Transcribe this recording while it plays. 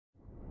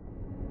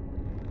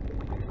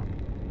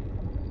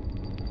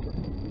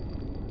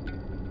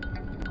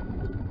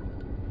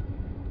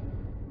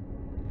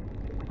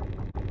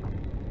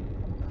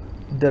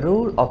The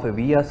role of a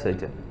VR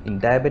surgeon in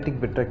diabetic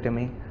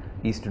vitrectomy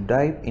is to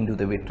dive into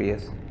the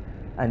vitreous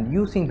and,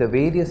 using the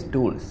various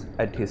tools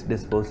at his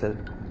disposal,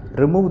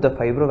 remove the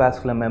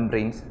fibrovascular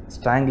membranes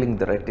strangling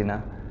the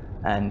retina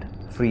and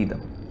free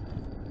them.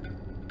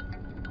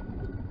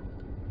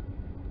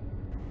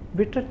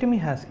 Vitrectomy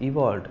has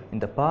evolved in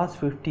the past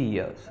 50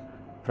 years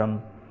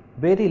from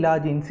very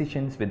large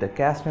incisions with the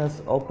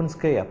Kastner's open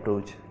sky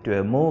approach to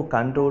a more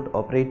controlled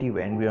operative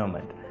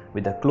environment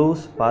with a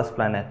close pars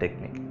plana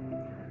technique.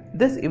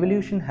 This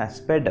evolution has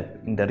sped up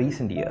in the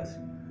recent years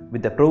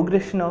with the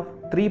progression of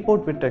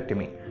 3-port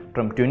vitrectomy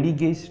from 20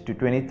 gauge to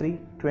 23,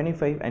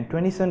 25 and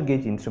 27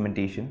 gauge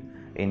instrumentation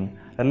in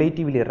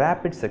relatively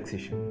rapid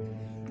succession.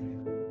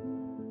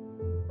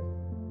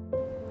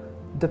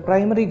 The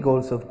primary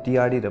goals of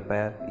TRD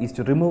repair is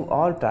to remove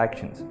all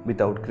tractions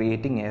without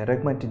creating a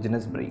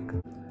rhegmatogenous break.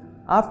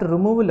 After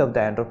removal of the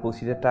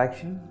anteroposterior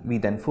traction, we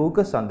then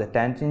focus on the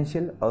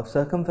tangential or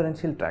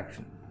circumferential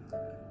traction.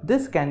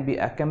 This can be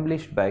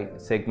accomplished by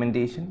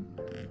segmentation,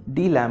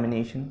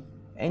 delamination,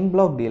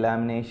 en-bloc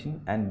delamination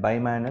and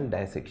bimanual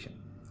dissection.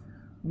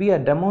 We are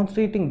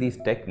demonstrating these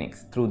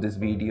techniques through this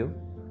video,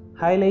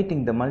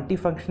 highlighting the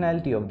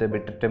multifunctionality of the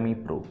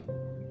vitrectomy probe.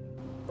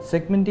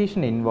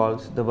 Segmentation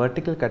involves the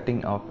vertical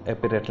cutting of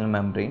epiretinal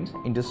membranes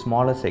into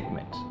smaller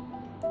segments,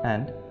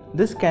 and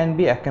this can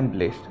be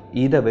accomplished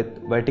either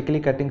with vertically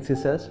cutting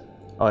scissors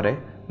or a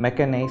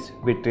mechanized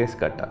vitreous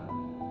cutter.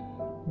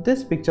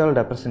 This pictorial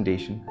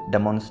representation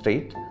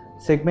demonstrates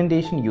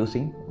segmentation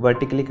using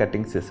vertically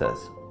cutting scissors.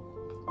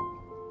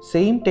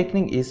 Same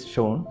technique is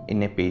shown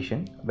in a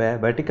patient where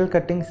vertical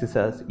cutting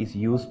scissors is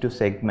used to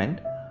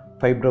segment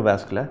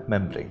fibrovascular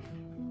membrane.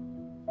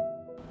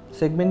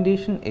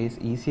 Segmentation is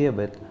easier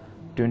with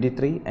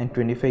 23 and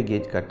 25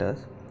 gauge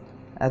cutters,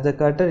 as the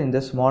cutter in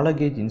the smaller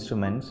gauge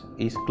instruments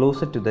is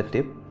closer to the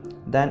tip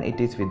than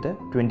it is with the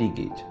 20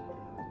 gauge.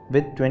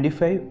 With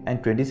 25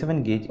 and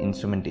 27 gauge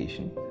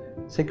instrumentation,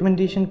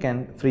 segmentation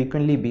can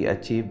frequently be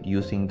achieved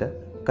using the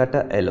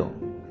cutter alone.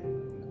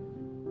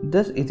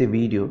 This is a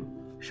video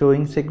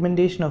showing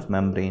segmentation of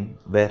membrane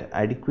where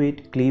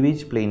adequate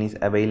cleavage plane is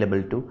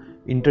available to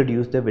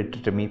introduce the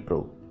vitrectomy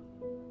probe.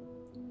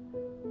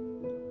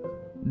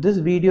 This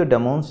video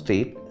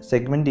demonstrates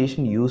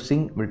segmentation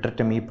using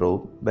vitrectomy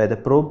probe where the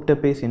probe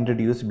tip is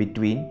introduced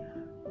between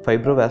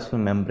fibrovascular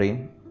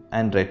membrane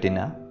and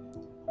retina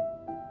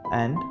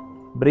and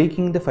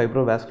breaking the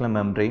fibrovascular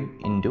membrane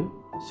into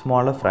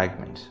smaller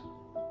fragments.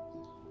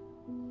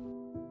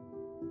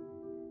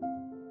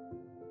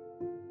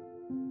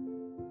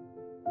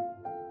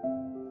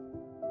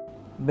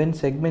 When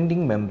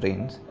segmenting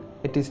membranes,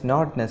 it is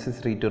not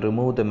necessary to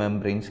remove the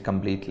membranes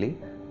completely,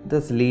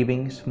 thus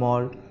leaving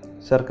small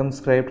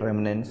circumscribed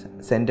remnants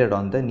centered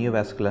on the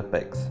neovascular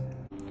pegs.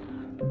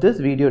 This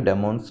video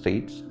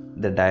demonstrates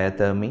the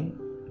diathermy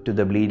to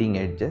the bleeding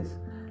edges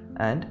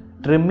and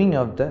trimming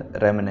of the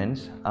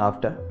remnants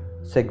after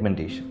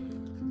segmentation.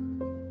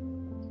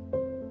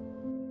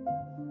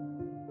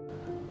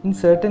 In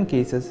certain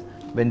cases,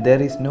 when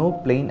there is no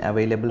plane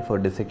available for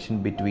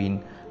dissection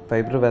between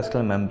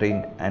fibrovascular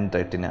membrane and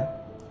retina,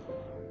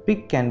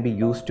 pick can be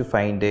used to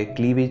find a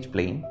cleavage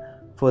plane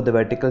for the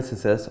vertical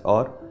scissors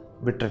or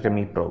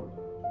vitrectomy probe.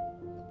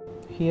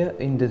 Here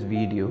in this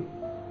video,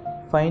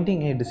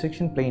 finding a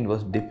dissection plane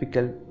was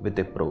difficult with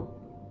a probe.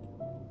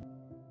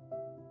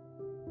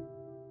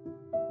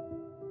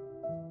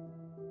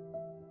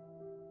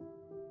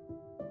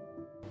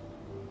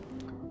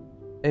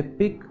 A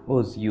pick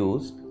was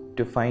used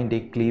to find a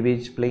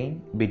cleavage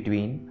plane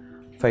between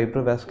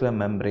fibrovascular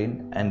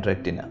membrane and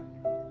retina.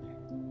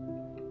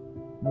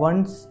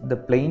 Once the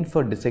plane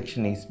for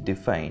dissection is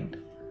defined,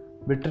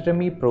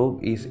 vitrectomy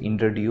probe is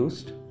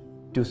introduced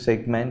to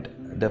segment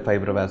the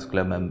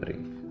fibrovascular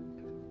membrane.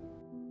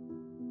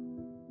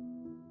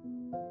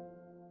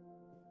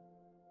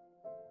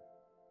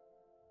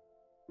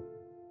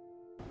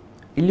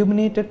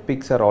 Illuminated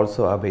picks are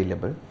also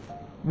available,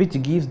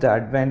 which gives the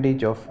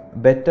advantage of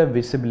better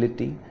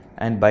visibility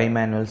and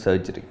bimanual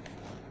surgery.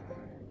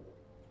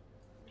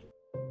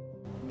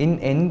 In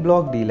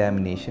en-bloc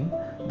delamination,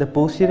 the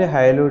posterior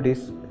hyaloid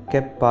is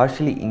kept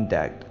partially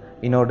intact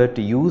in order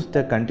to use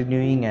the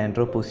continuing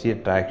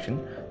anteroposterior traction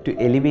to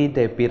elevate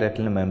the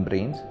epiretinal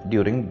membranes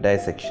during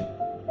dissection.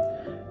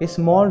 A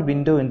small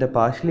window in the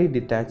partially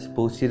detached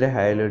posterior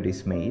hyaloid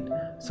is made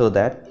so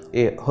that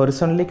a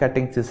horizontally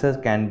cutting scissors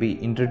can be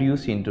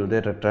introduced into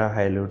the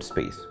retrohyaloid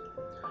space.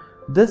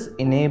 This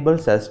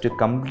enables us to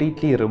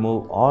completely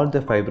remove all the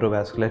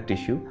fibrovascular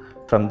tissue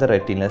from the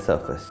retinal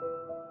surface.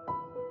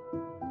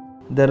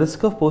 The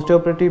risk of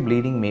postoperative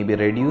bleeding may be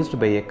reduced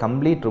by a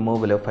complete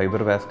removal of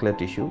fibrovascular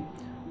tissue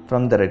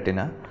from the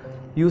retina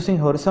using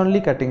horizontally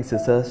cutting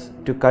scissors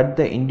to cut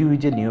the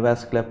individual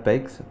neovascular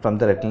pegs from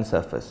the retinal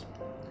surface.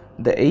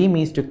 The aim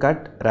is to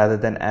cut rather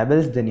than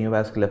avulse the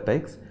neovascular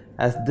pegs,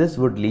 as this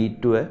would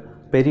lead to a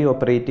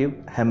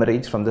perioperative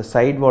hemorrhage from the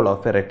side wall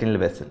of a retinal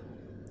vessel.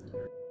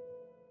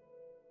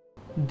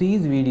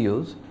 These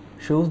videos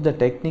shows the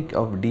technique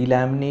of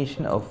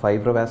delamination of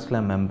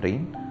fibrovascular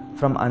membrane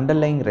from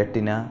underlying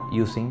retina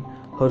using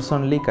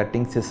horizontally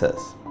cutting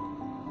scissors.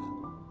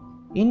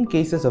 In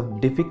cases of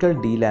difficult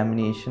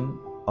delamination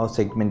or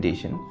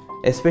segmentation,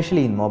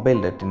 especially in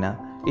mobile retina,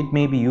 it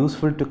may be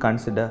useful to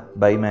consider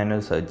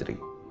bimanual surgery.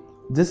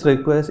 This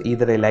requires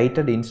either a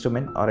lighted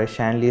instrument or a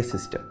chandelier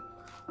system.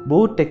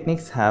 Both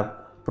techniques have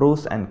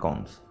pros and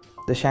cons.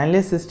 The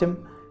chandelier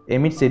system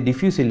emits a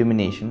diffuse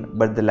illumination,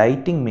 but the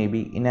lighting may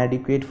be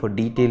inadequate for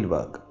detailed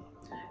work.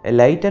 A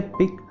lighted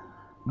pick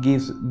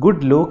gives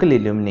good local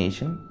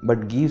illumination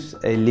but gives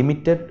a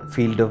limited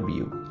field of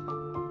view.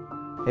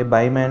 A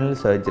bimanual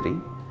surgery,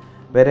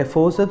 where a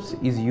forceps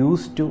is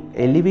used to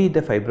elevate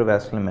the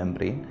fibrovascular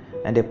membrane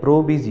and a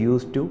probe is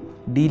used to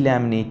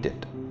delaminate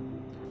it.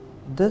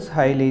 This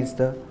highlights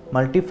the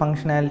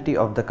multifunctionality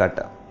of the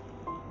cutter.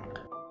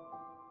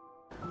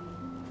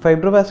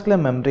 Fibrovascular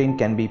membrane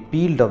can be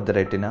peeled off the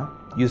retina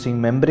using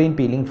membrane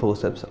peeling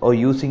forceps or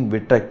using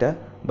vitrector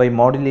by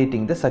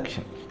modulating the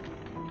suction.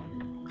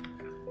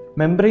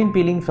 Membrane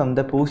peeling from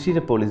the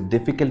posterior pole is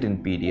difficult in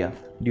PDA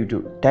due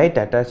to tight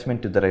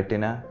attachment to the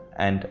retina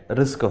and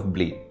risk of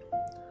bleed.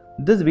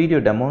 This video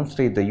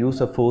demonstrates the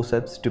use of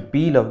forceps to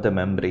peel off the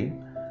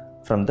membrane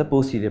from the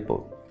posterior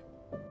pole.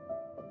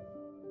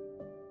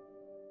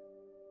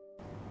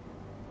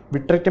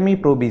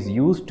 Vitrectomy probe is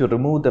used to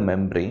remove the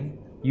membrane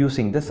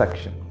using the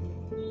suction.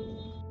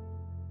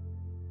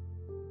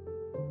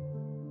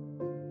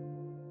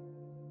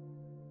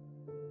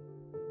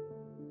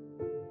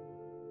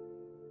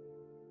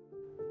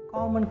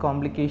 Common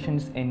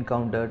complications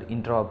encountered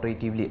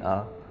intraoperatively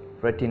are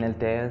retinal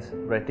tears,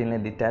 retinal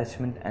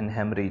detachment, and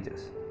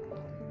hemorrhages.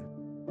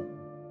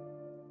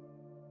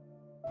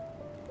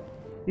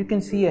 You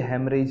can see a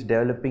hemorrhage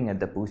developing at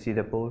the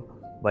posterior pole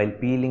while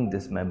peeling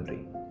this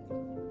membrane.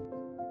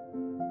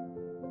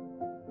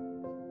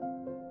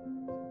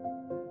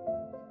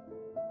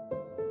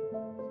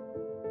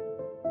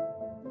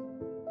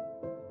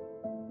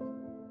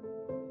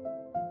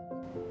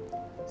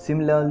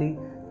 Similarly,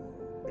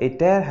 a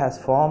tear has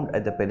formed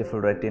at the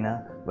peripheral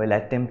retina while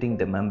attempting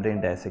the membrane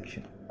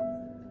dissection.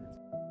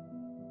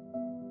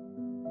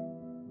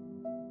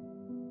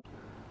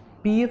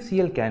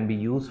 PFCL can be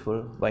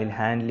useful while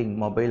handling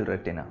mobile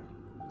retina.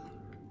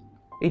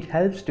 It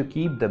helps to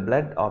keep the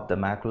blood off the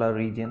macular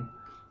region,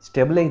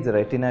 stabilize the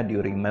retina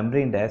during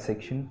membrane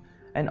dissection,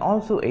 and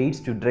also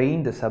aids to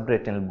drain the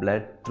subretinal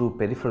blood through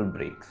peripheral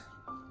breaks.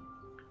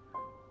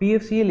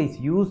 PFCL is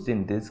used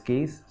in this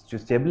case to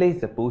stabilize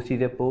the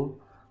posterior pole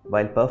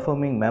while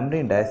performing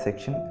membrane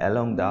dissection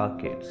along the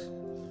arcades.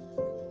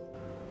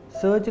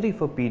 Surgery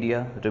for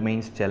PDA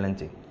remains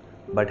challenging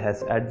but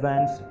has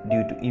advanced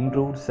due to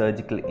improved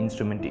surgical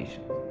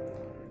instrumentation.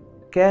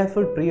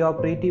 Careful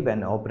preoperative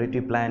and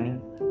operative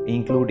planning,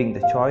 including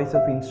the choice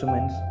of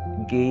instruments,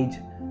 gauge,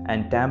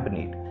 and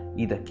tamponade,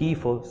 is the key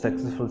for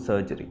successful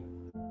surgery.